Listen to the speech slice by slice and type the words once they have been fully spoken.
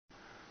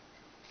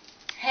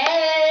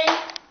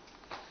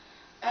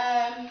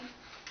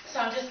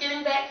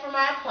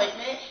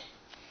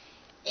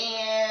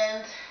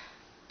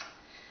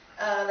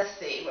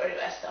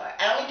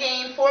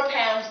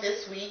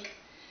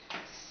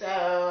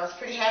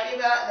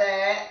about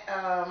that.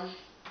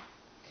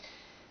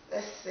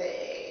 Let's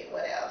see,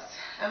 what else?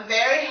 I'm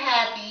very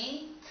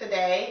happy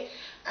today.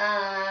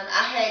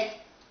 I had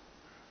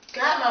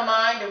got my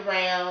mind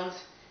around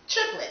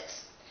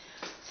triplets.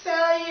 So,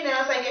 you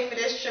know, it's like if it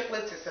is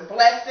triplets, it's a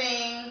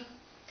blessing.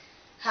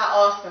 How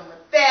awesome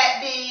would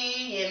that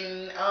be?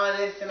 And all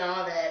this and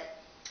all that.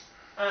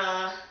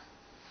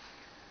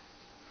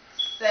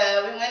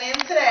 So we went in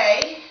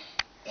today,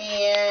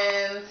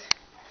 and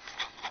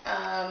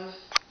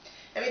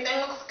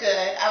everything looks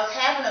good. I was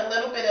having a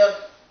little bit of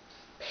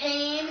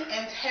pain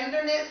and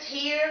tenderness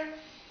here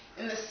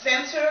in the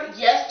center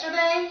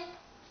yesterday.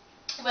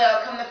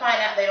 Well, come to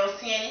find out, they don't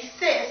see any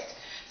cyst,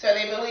 so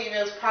they believe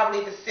it was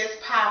probably the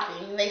cyst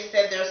popping. They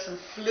said there's some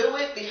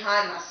fluid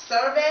behind my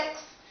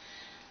cervix,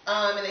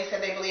 and they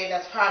said they believe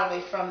that's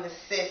probably from the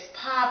cyst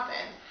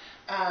popping.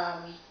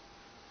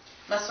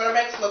 My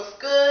cervix looks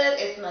good.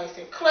 It's nice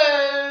and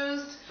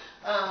closed,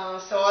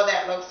 so all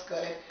that looks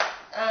good.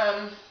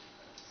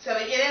 So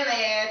we get in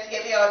there to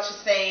get the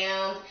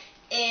ultrasound,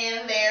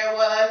 and there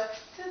was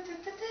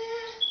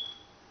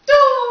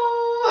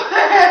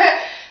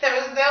there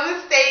was no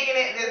mistaking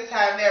it this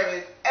time. There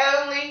was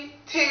only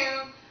 2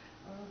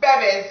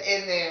 babies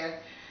in there.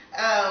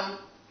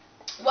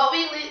 What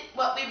we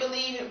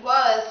believe it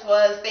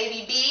was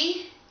baby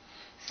B.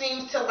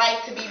 Seems to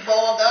like to be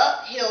balled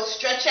up. He'll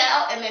stretch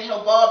out and then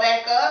he'll ball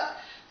back up.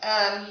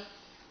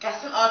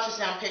 Got some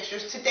ultrasound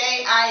pictures.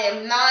 Today I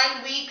am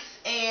 9 weeks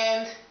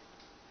and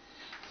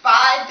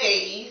 5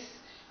 days.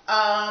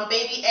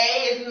 Baby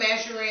A is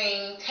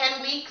measuring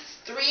 10 weeks,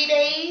 3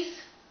 days.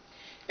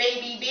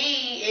 Baby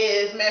B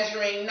is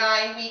measuring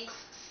 9 weeks,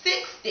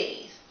 6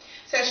 days.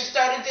 So she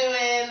started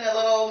doing the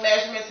little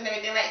measurements and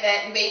everything like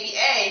that. And baby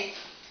A,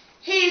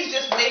 he's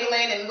just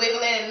wiggling and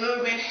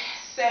moving.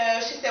 So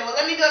she said, well,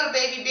 let me go to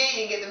baby B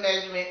and get the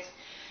measurements.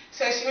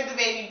 So she went to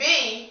baby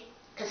B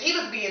because he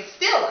was being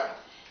stiller.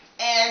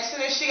 And as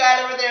soon as she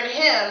got over there to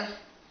him,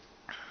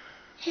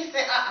 he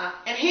said,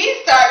 and he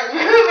started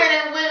moving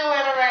and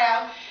wiggling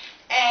around.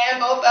 And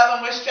both of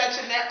them were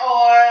stretching their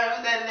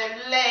arms and their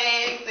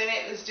legs, and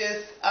it was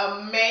just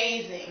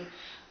amazing.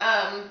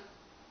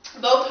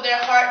 Both of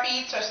their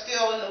heartbeats are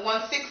still in the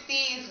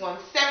 160s,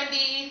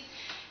 170s.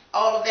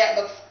 All of that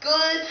looks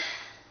good.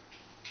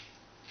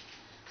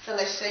 So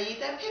let's show you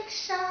the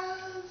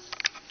pictures.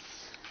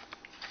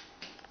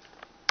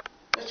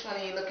 Which one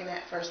are you looking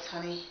at first,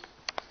 honey?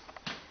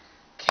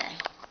 Okay.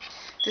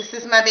 This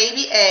is my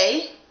baby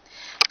A.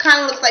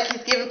 Kind of looks like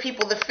he's giving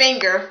people the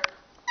finger.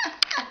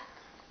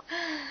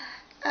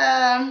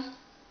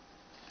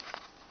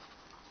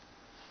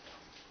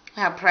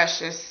 How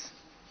precious.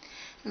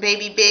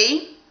 Baby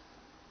B.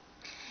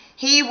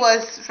 He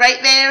was right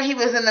there. He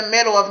was in the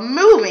middle of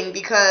moving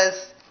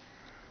because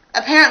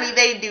apparently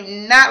they do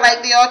not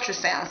like the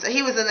ultrasound. So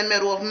he was in the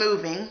middle of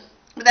moving.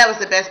 But that was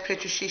the best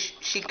picture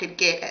she could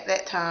get at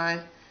that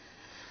time.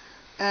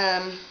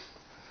 The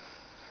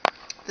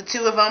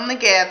 2 of them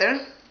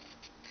together.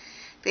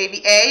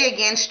 Baby A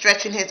again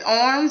stretching his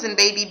arms, and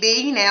baby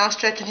B now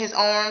stretching his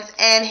arms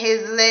and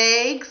his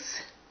legs.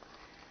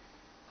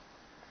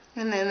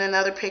 And then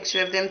another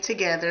picture of them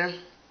together.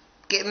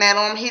 Getting that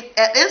on.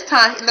 At this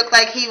time, it looked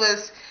like he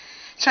was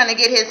trying to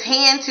get his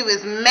hand to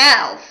his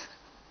mouth.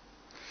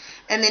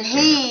 And then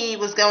he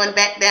was going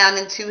back down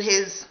into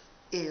his,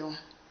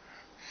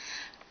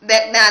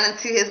 back down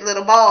into his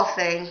little ball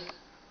thing.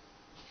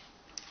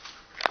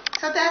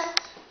 So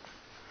that's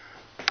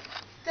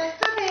the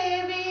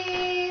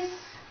babies.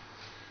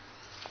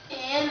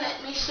 And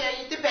let me show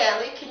you the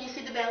belly. Can you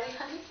see the belly,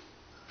 honey?